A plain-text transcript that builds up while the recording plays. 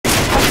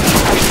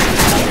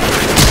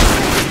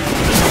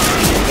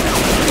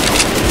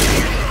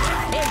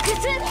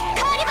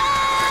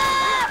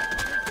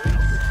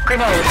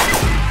Grenade.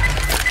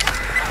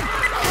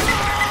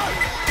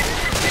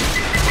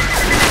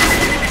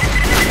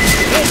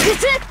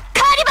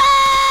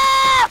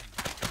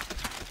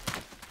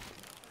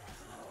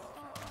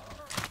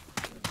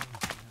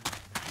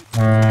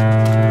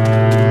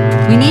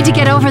 We need to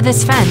get over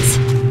this fence.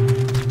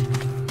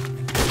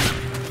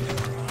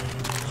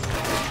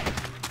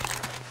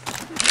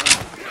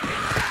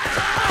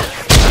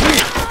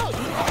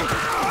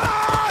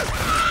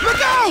 Look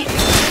out!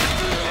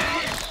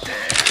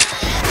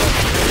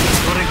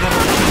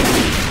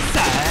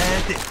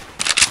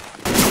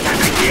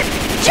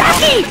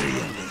 Jackie!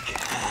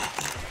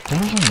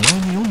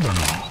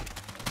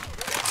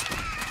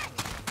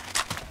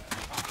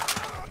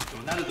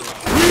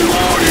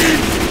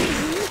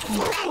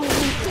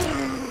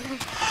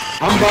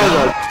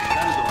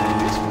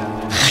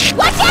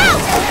 Watch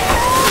out!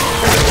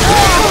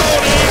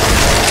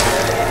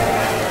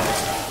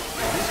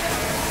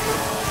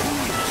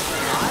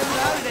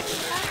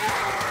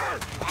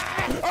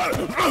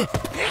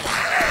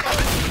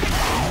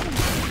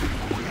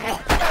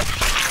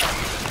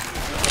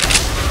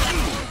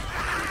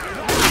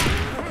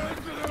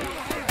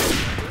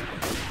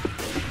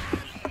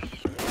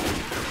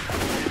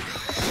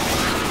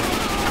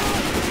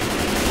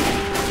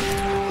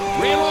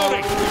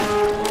 Reloading!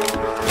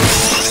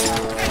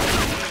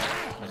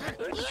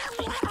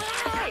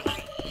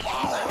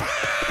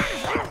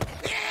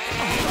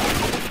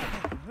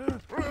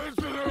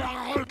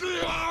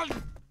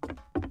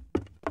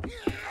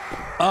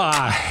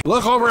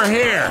 Look over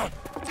here!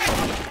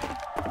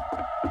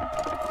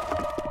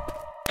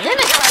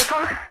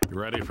 You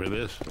ready for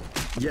this?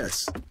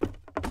 Yes.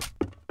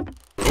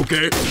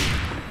 Okay.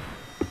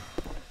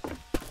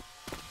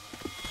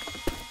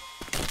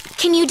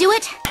 Can you do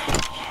it?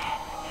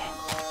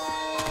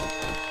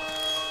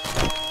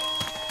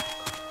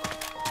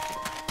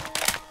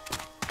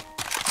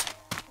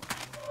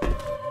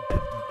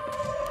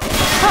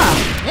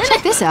 Huh.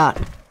 Check this out.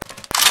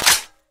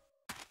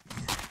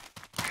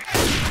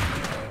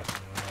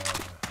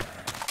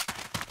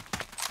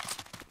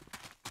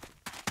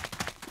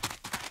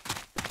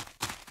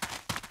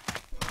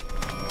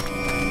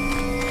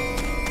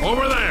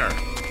 Over there!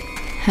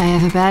 I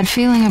have a bad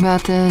feeling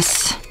about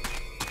this.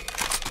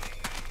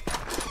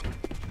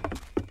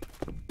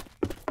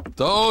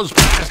 Those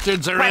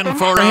bastards are in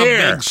for a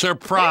big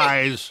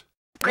surprise.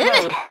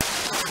 Grenade.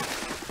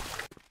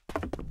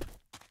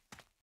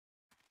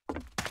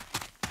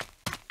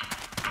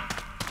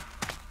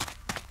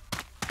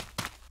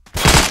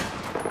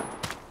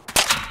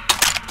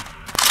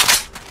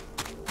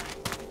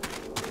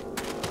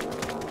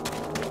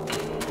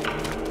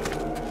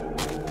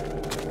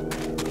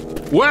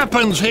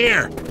 Weapons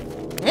here!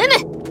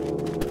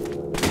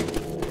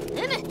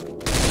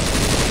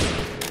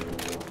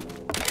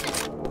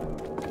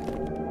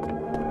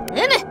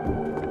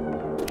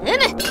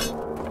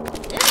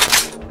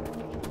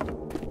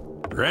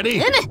 Ready?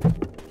 Yeah.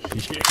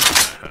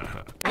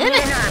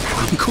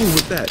 I'm cool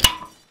with that.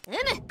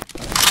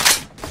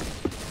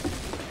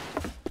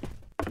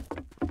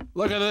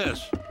 Look at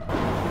this.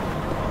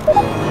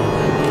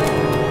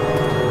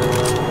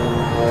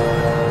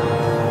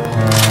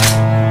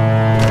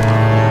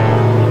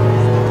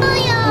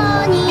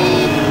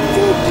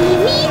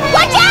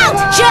 Watch out!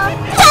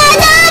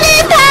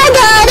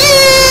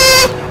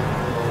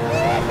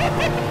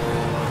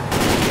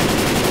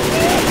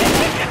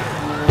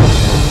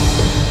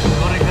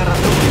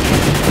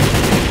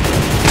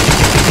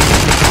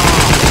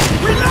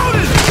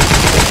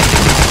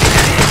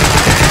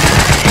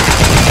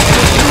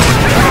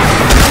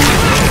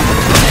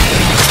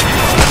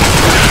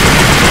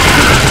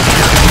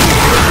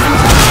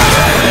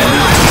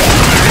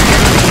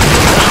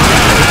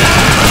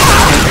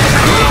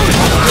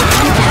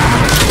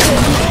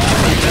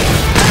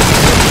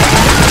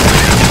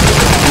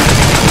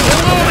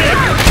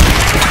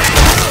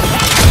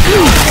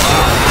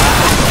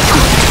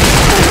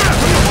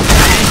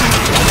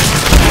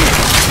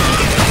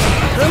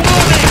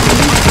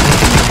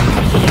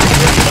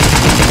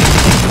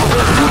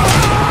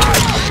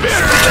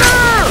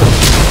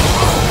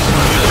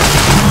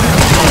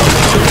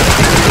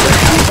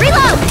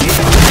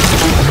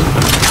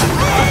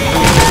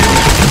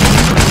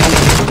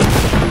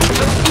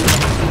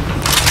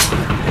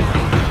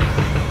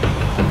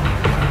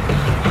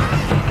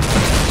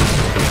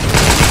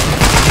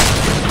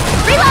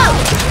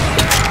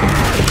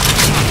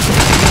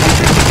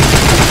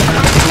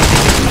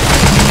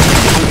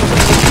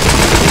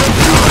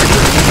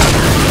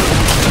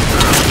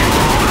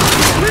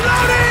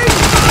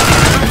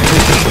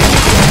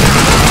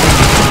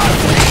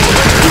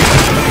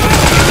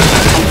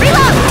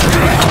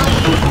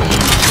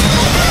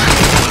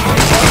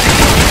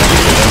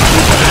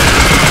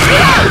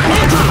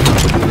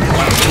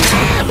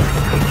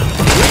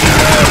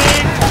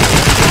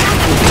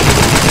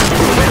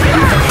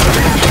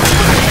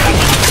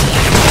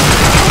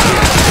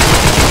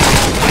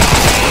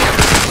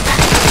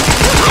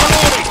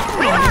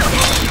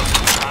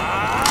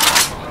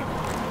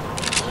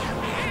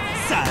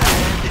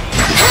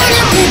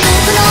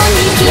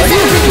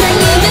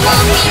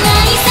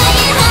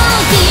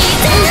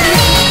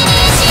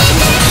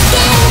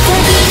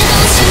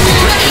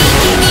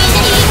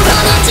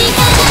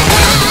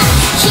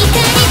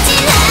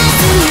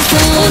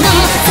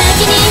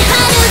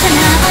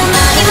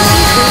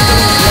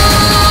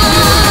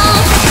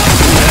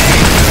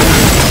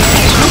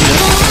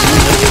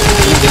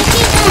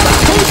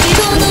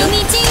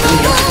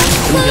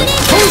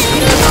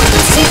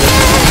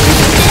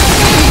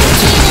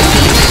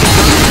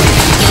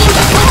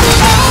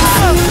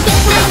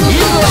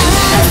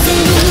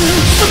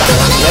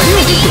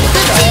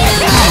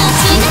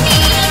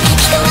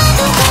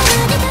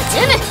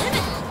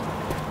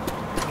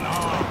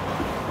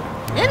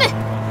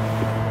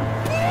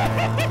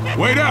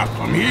 Wait up,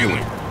 I'm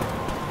healing.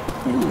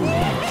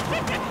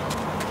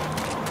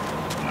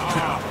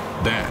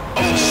 That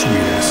is a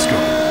sweet-ass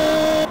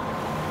scope.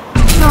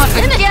 Not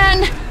again!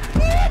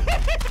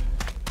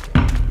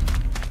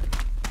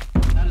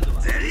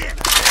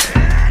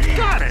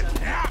 Got it!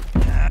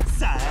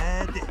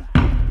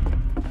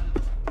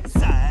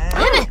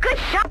 Good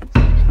shot.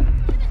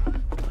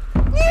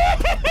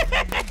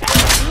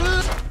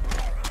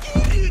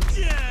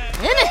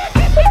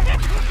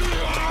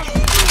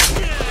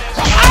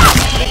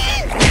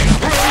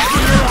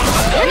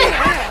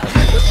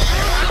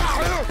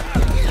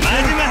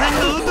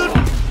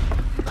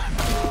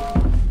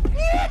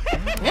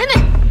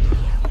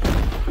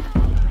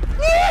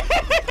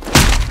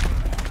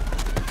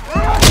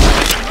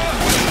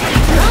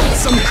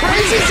 Some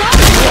crazy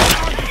zombie!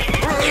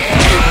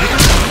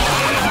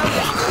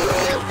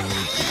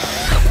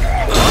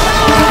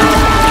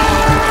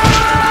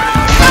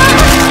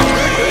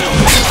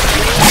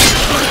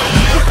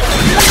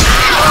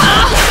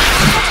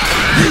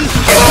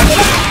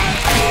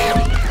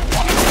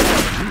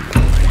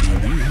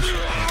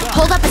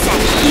 Hold up a sec.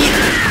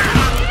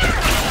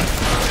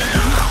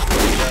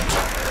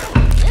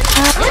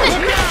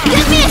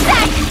 Give me a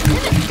sec.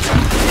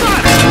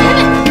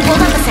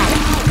 Hold up a sec.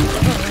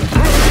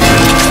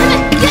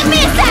 Give me a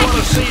sec.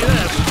 See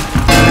this?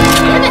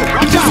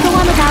 Just go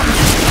on without me.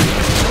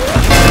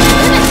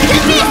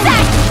 Give me a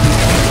sec.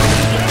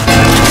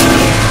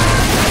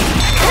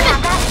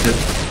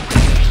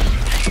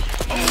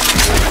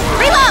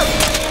 Reload.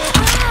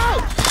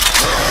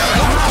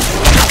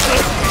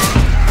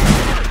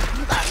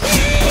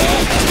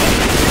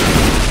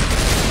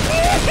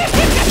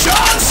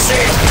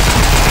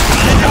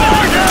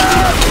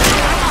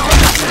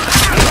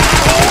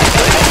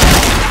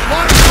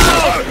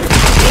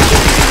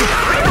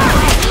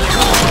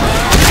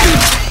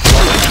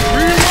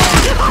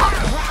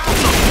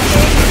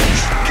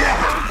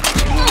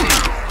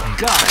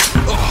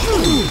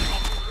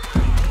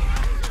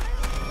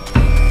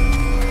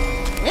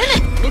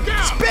 Look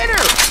out!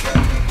 Spinner!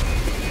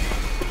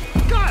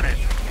 Got it!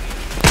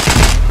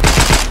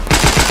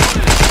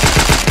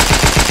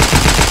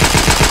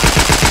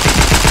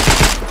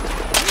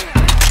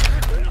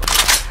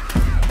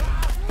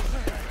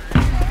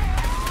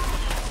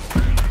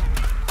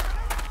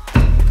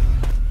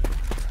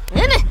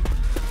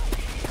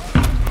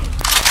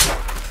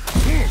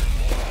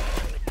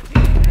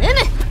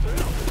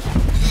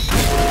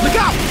 Look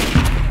out!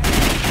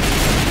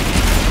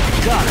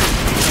 Got it!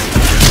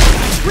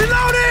 Reloading!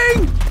 Got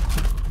it! Reloading!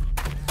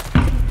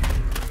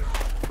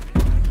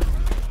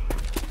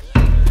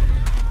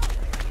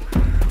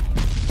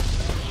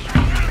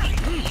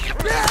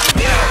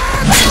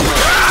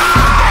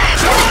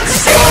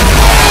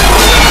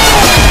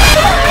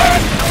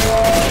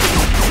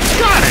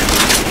 Got it!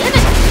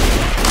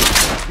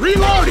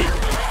 Reloading!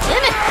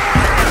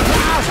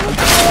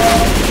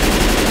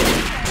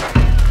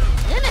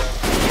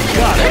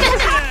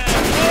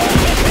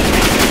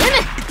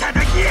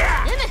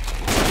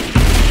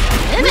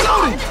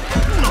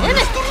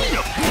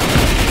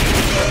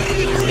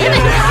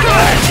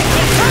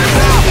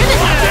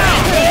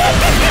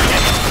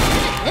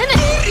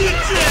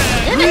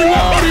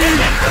 Reloading!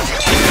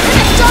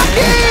 Got it!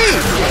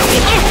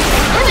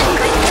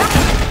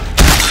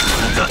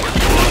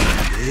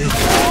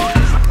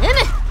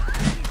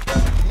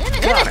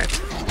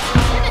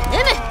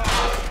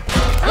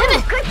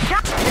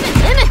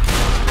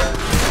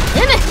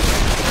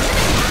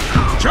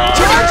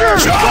 Charger!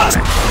 Got it!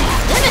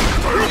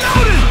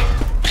 Reloading!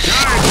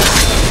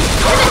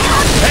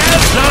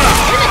 Heads up!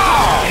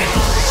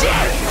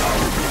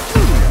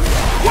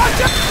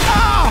 Watch out!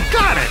 Oh,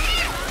 got it!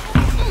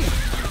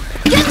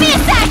 Give me a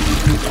sec.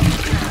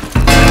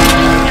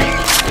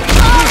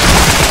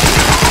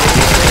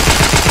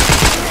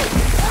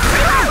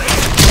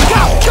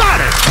 Got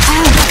it!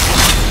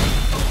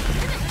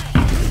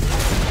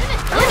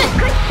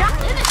 Good shot.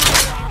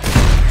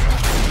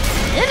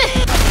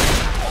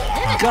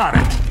 Got it!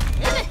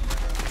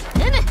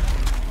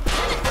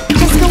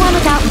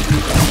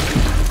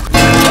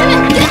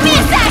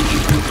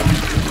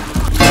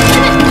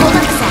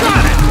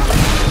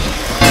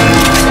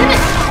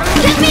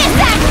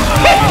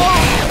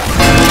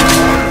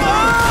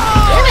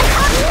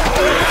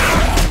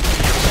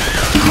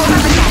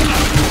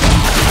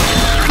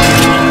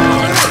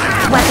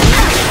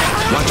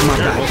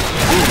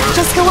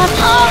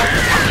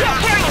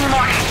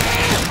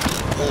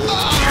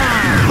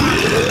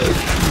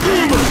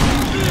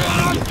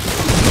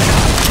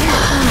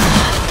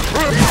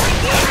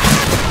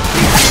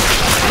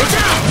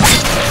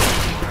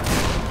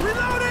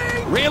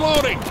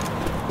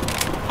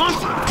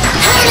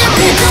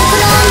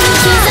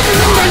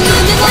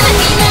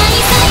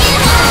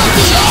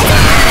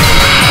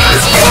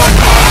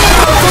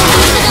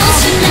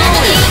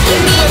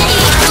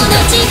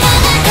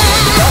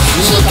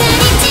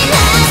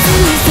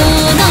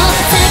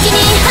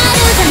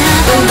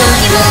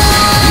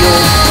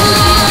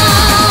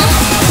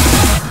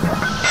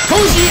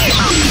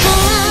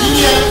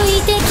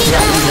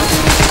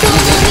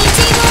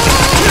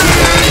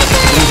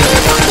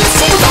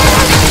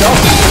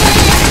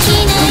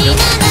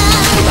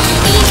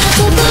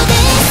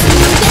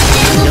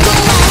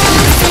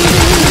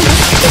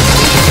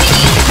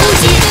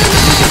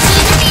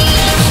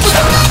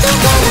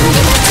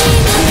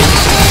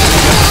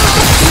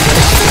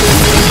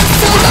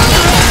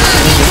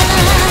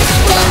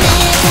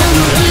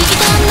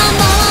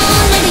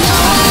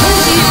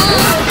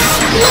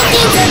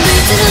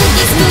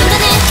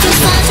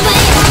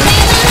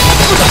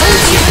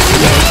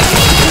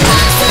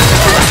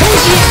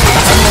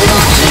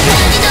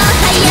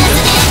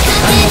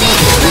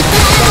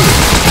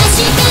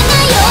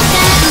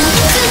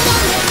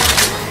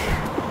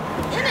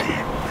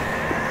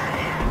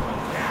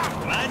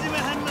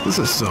 This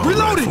is so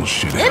Reloading.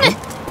 shit.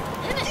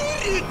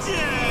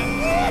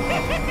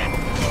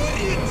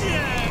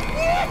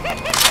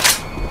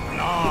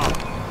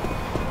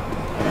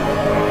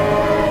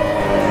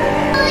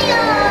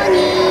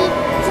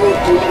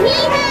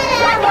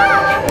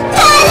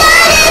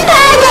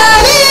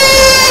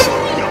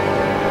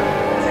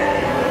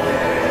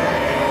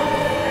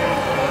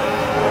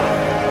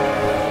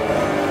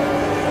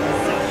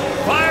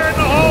 Fire in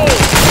the hole!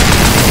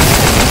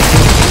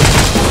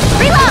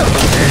 Reload!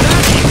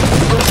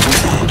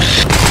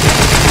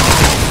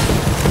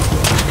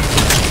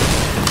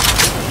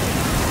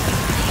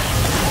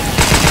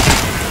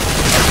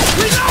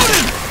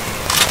 Reloading!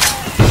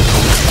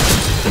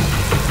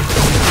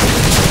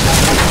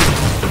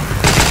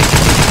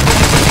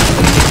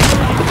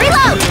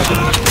 Reload!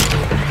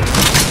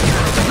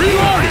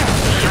 Reloading!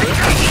 Reloading!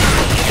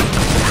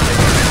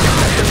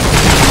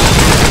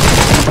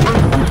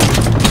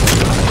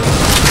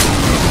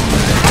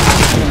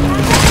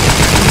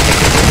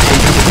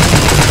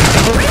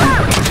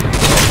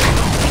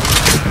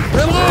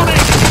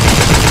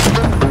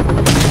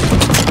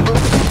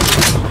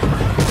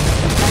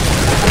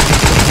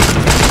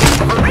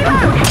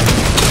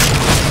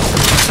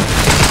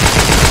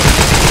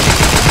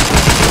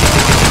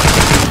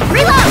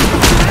 Reload!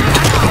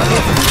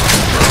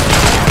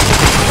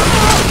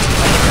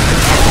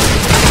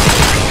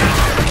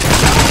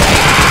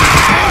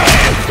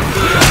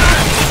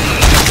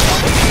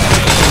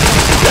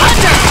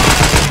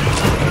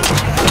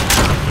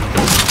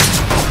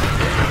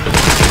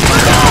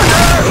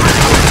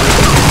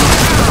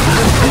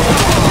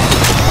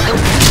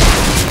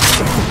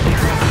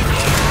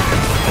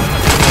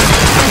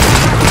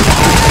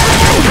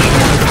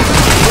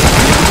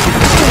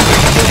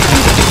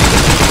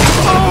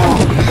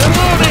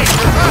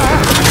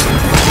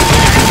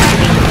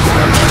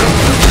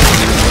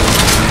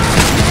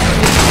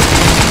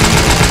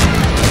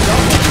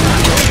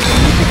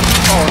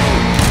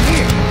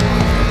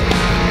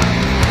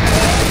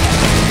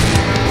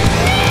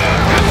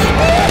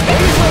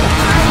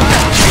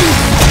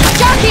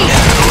 Jockey!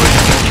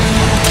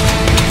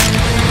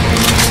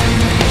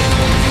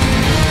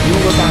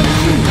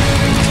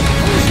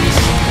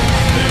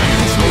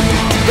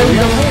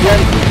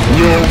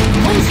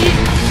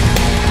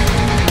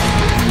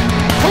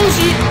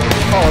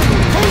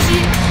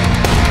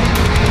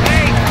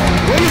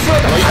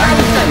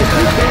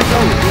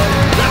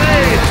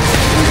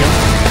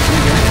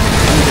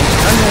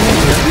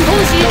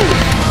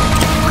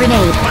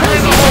 Grenade.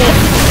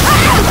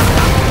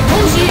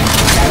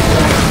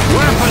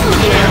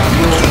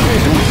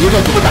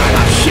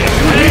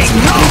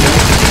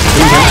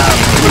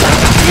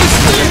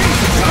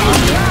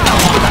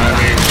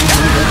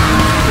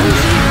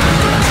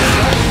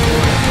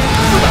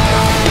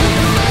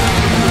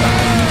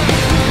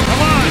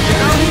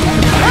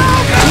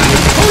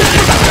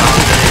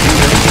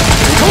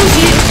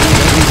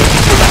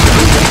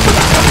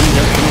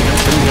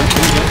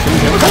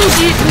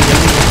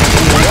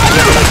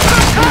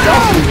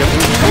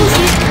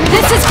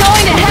 This is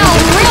going to hell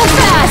real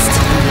fast!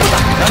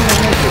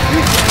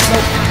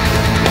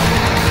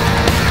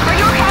 Are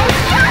you okay?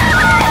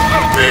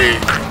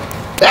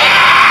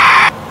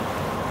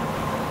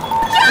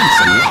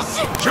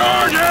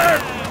 Charge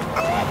it!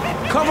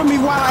 Cover me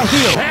while I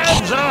heal.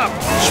 Hands up!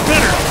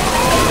 Spinner!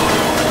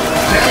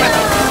 Damn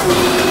it!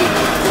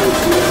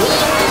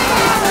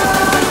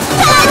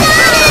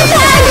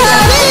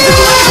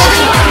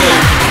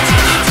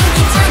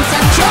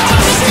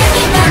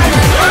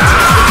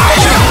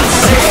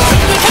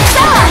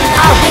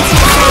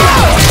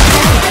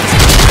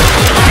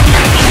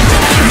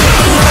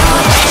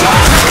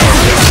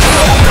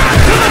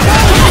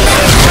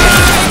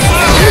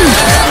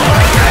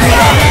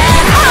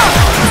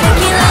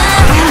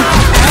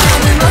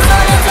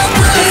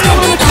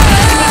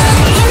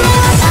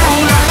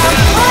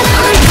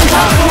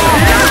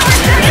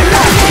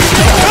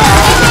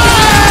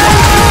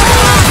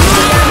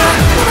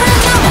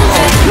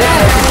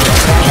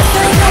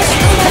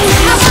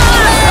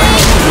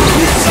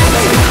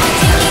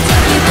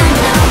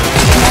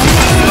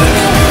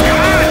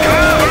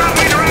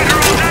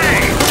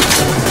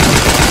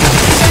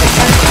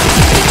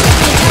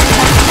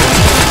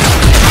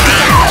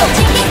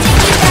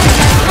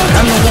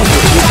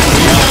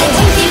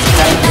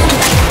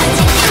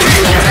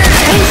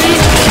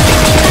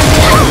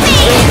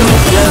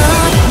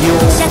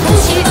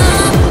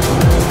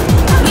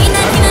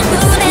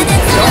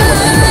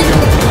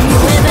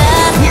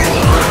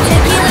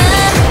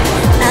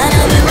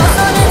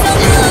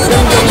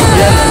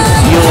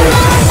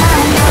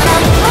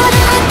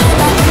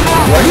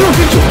 What do you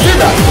think you did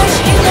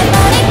that?